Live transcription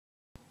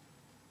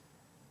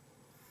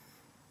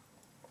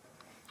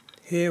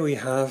Here we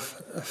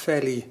have a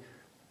fairly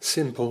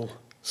simple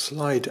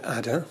slide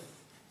adder.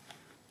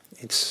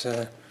 It's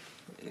a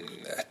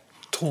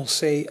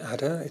troncet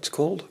adder, it's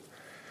called.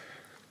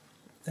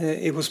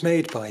 It was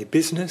made by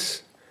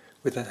Business,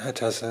 it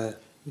has a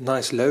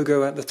nice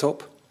logo at the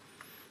top.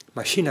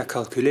 Machine à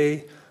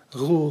calculer,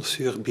 roule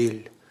sur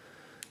bille.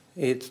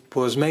 It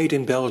was made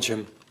in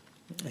Belgium,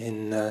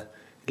 in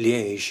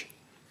Liège.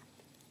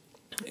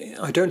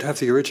 I don't have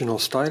the original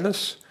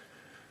stylus,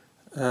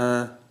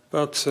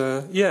 but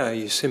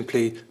you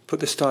simply put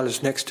the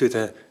stylus next to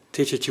the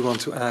digit you want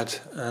to add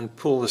and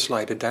pull the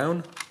slider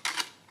down.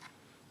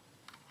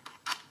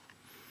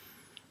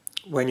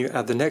 When you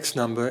add the next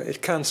number,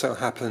 it can so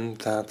happen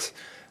that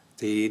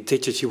the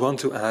digit you want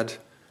to add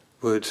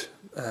would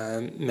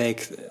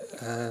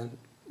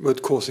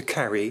would cause a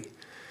carry.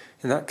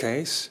 In that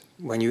case,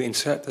 when you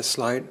insert the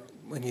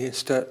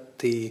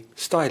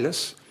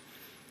stylus,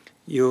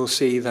 you'll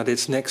see that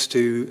it's next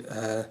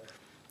to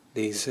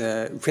these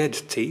red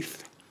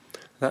teeth.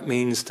 That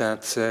means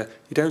that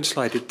you don't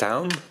slide it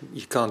down.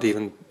 You can't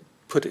even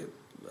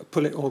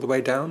pull it all the way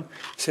down.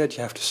 Instead,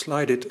 you have to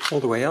slide it all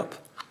the way up,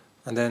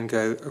 and then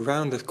go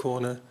around the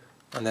corner,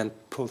 and then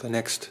pull the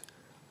next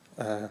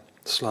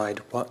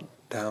slide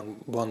down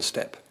one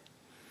step.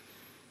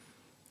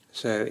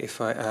 So if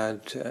I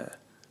add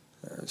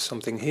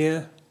something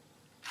here,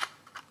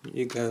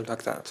 you go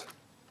like that.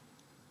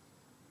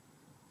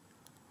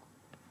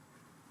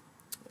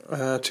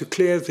 To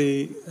clear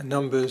the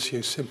numbers,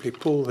 you simply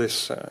pull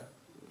this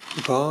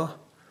bar,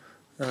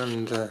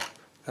 and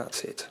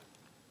that's it.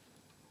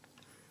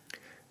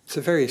 It's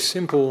a very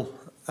simple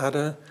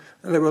adder,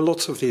 and there were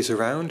lots of these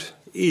around,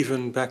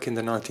 even back in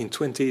the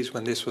 1920s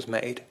when this was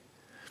made.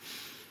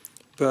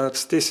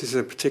 But this is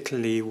a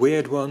particularly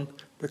weird one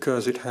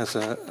because it has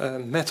a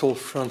metal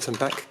front and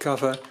back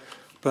cover,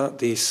 but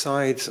the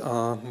sides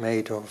are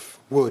made of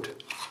wood.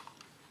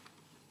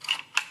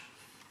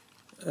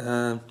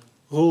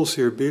 Roule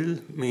sur bille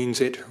means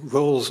it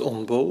rolls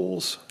on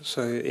balls,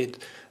 so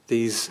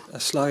these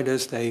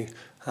sliders, they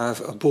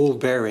have a ball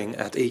bearing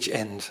at each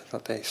end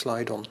that they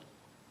slide on.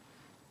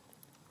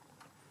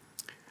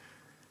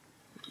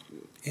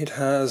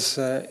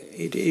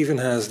 It even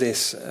has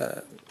this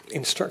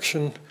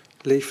instruction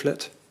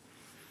leaflet,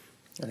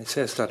 and it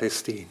says that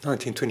it's the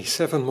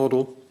 1927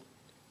 model,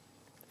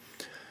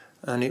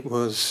 and it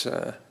was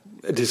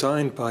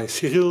designed by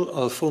Cyrille,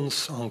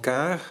 Alphonse,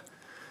 Hankard,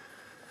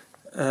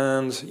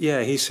 and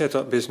he set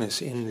up business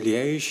in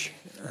Liège,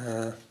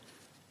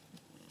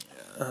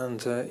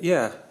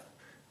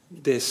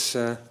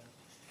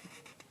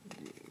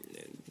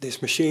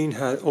 this machine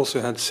also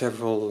had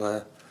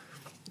several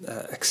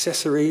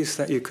accessories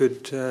that you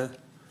could,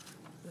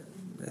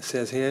 it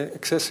says here,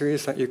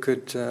 accessories that you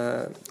could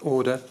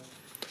order.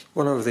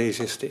 One of these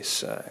is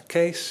this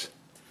case,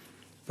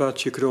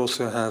 but you could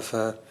also have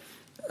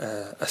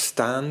a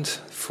stand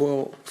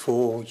for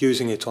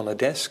using it on a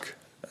desk.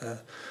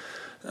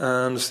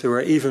 And there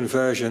were even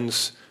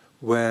versions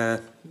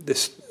where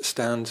this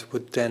stand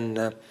would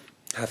then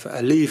have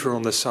a lever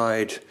on the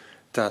side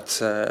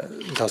that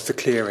does the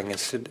clearing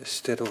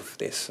instead of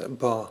this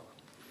bar.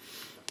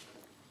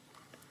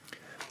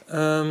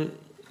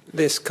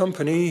 This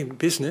company,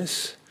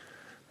 Business,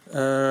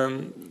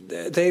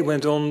 they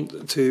went on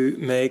to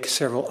make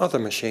several other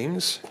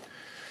machines,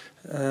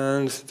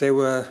 and they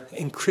were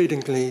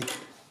increasingly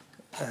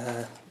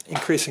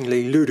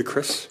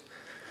ludicrous.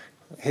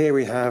 Here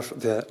we have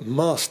the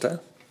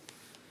Master.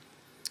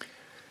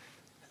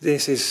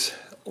 This is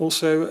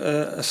also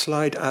a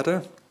slide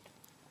adder,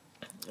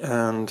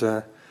 and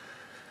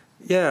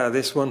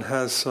this one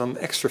has some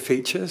extra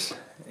features.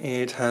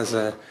 It has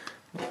a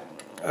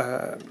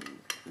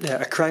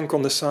crank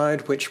on the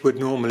side, which would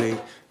normally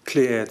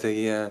clear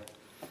the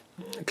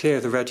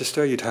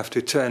register. You'd have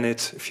to turn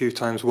it a few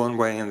times one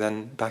way and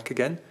then back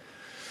again.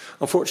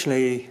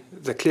 Unfortunately,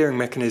 the clearing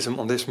mechanism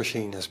on this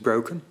machine is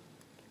broken.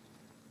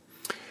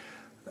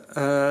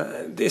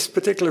 This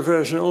particular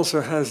version also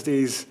has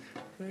these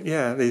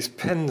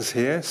pens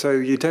here, so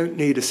you don't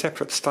need a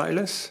separate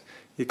stylus.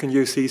 You can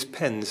use these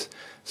pens.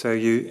 So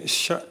you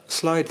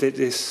slide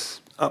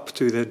this up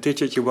to the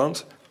digit you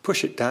want,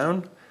 push it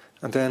down,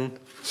 and then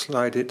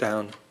slide it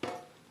down.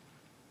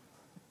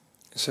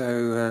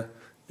 So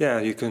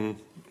you can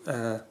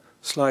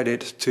slide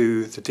it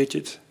to the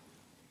digit,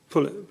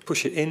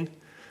 push it in,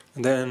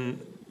 and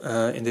then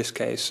in this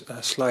case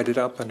slide it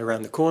up and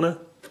around the corner,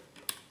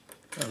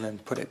 and then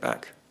put it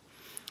back.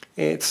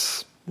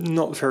 It's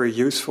not very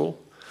useful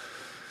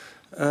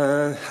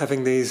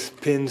having these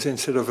pins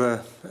instead of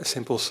a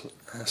simple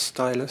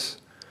stylus,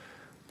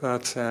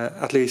 but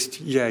at least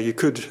you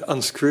could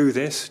unscrew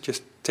this.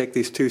 Just take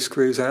these two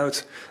screws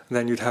out, and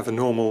then you'd have a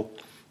normal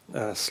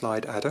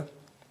slide adder.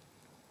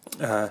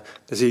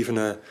 There's even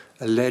a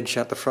ledge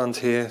at the front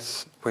here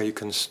where you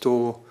can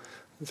store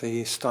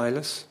the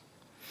stylus.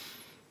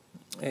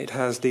 It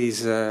has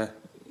these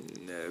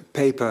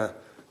paper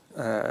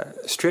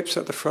strips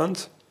at the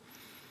front.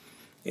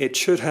 It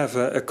should have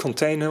a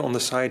container on the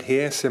side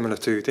here, similar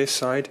to this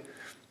side.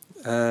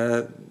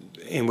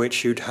 in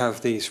which you'd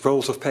have these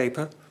rolls of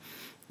paper.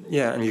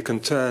 Yeah, and you can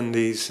turn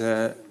these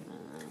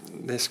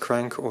this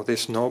crank or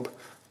this knob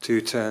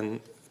to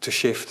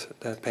shift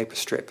the paper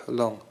strip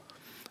along,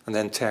 and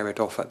then tear it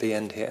off at the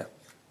end here.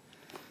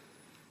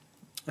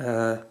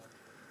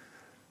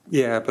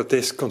 Yeah, but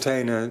this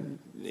container,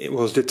 it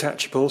was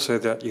detachable so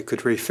that you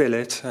could refill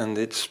it, and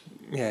it's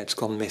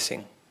gone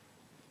missing.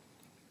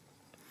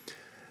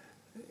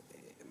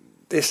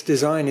 This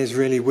design is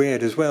really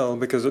weird as well,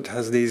 because it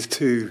has these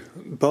two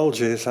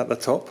bulges at the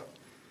top,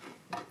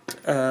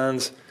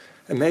 and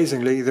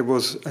amazingly there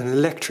was an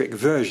electric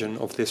version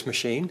of this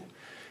machine.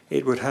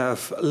 It would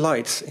have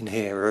lights in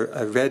here,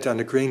 a red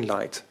and a green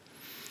light,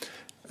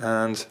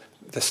 and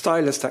the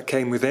stylus that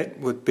came with it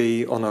would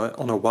be on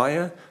a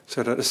wire,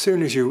 so that as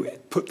soon as you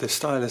put the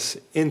stylus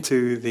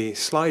into the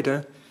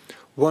slider,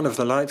 one of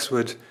the lights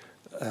would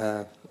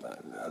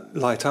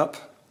light up,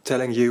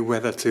 telling you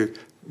whether to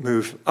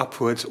move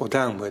upwards or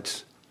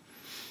downwards.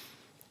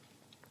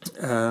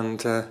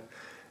 And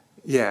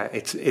yeah,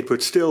 it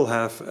would still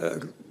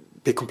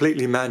be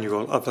completely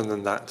manual other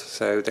than that.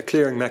 So the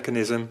clearing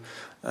mechanism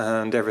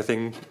and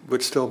everything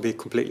would still be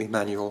completely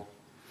manual.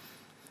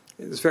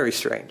 It's very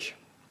strange.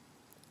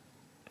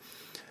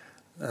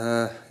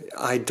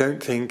 I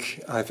don't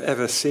think I've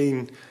ever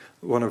seen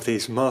one of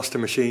these master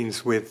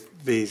machines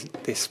with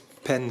this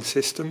pen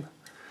system,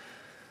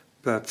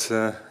 but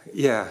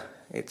yeah,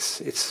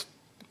 it's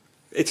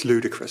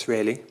ludicrous,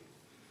 really.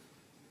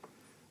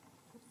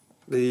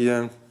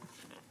 The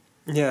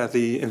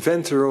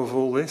inventor of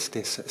all this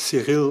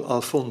Cyrille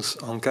Alphonse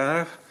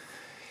Hankard,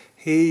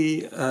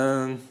 he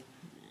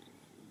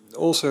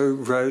also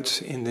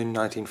wrote in the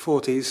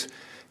 1940s.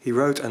 He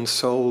wrote and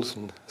sold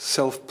and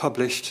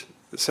self-published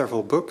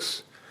several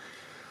books,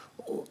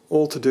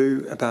 all to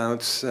do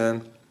about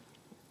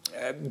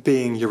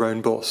being your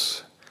own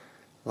boss,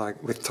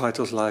 like with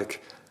titles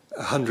like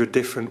 100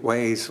 Different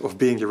Ways of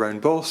Being Your Own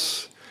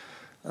Boss,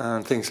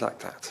 and things like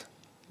that.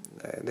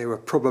 There were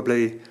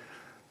probably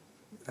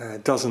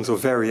dozens of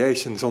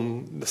variations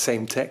on the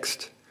same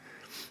text.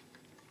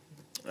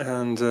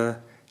 And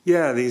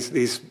yeah,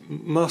 these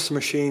master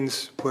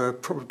machines were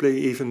probably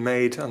even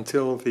made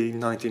until the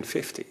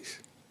 1950s.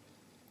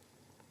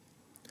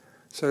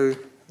 So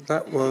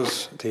that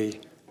was the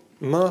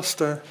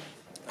master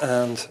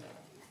and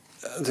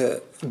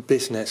the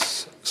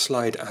business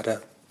slide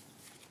adder.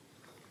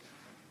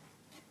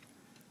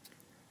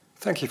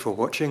 Thank you for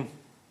watching.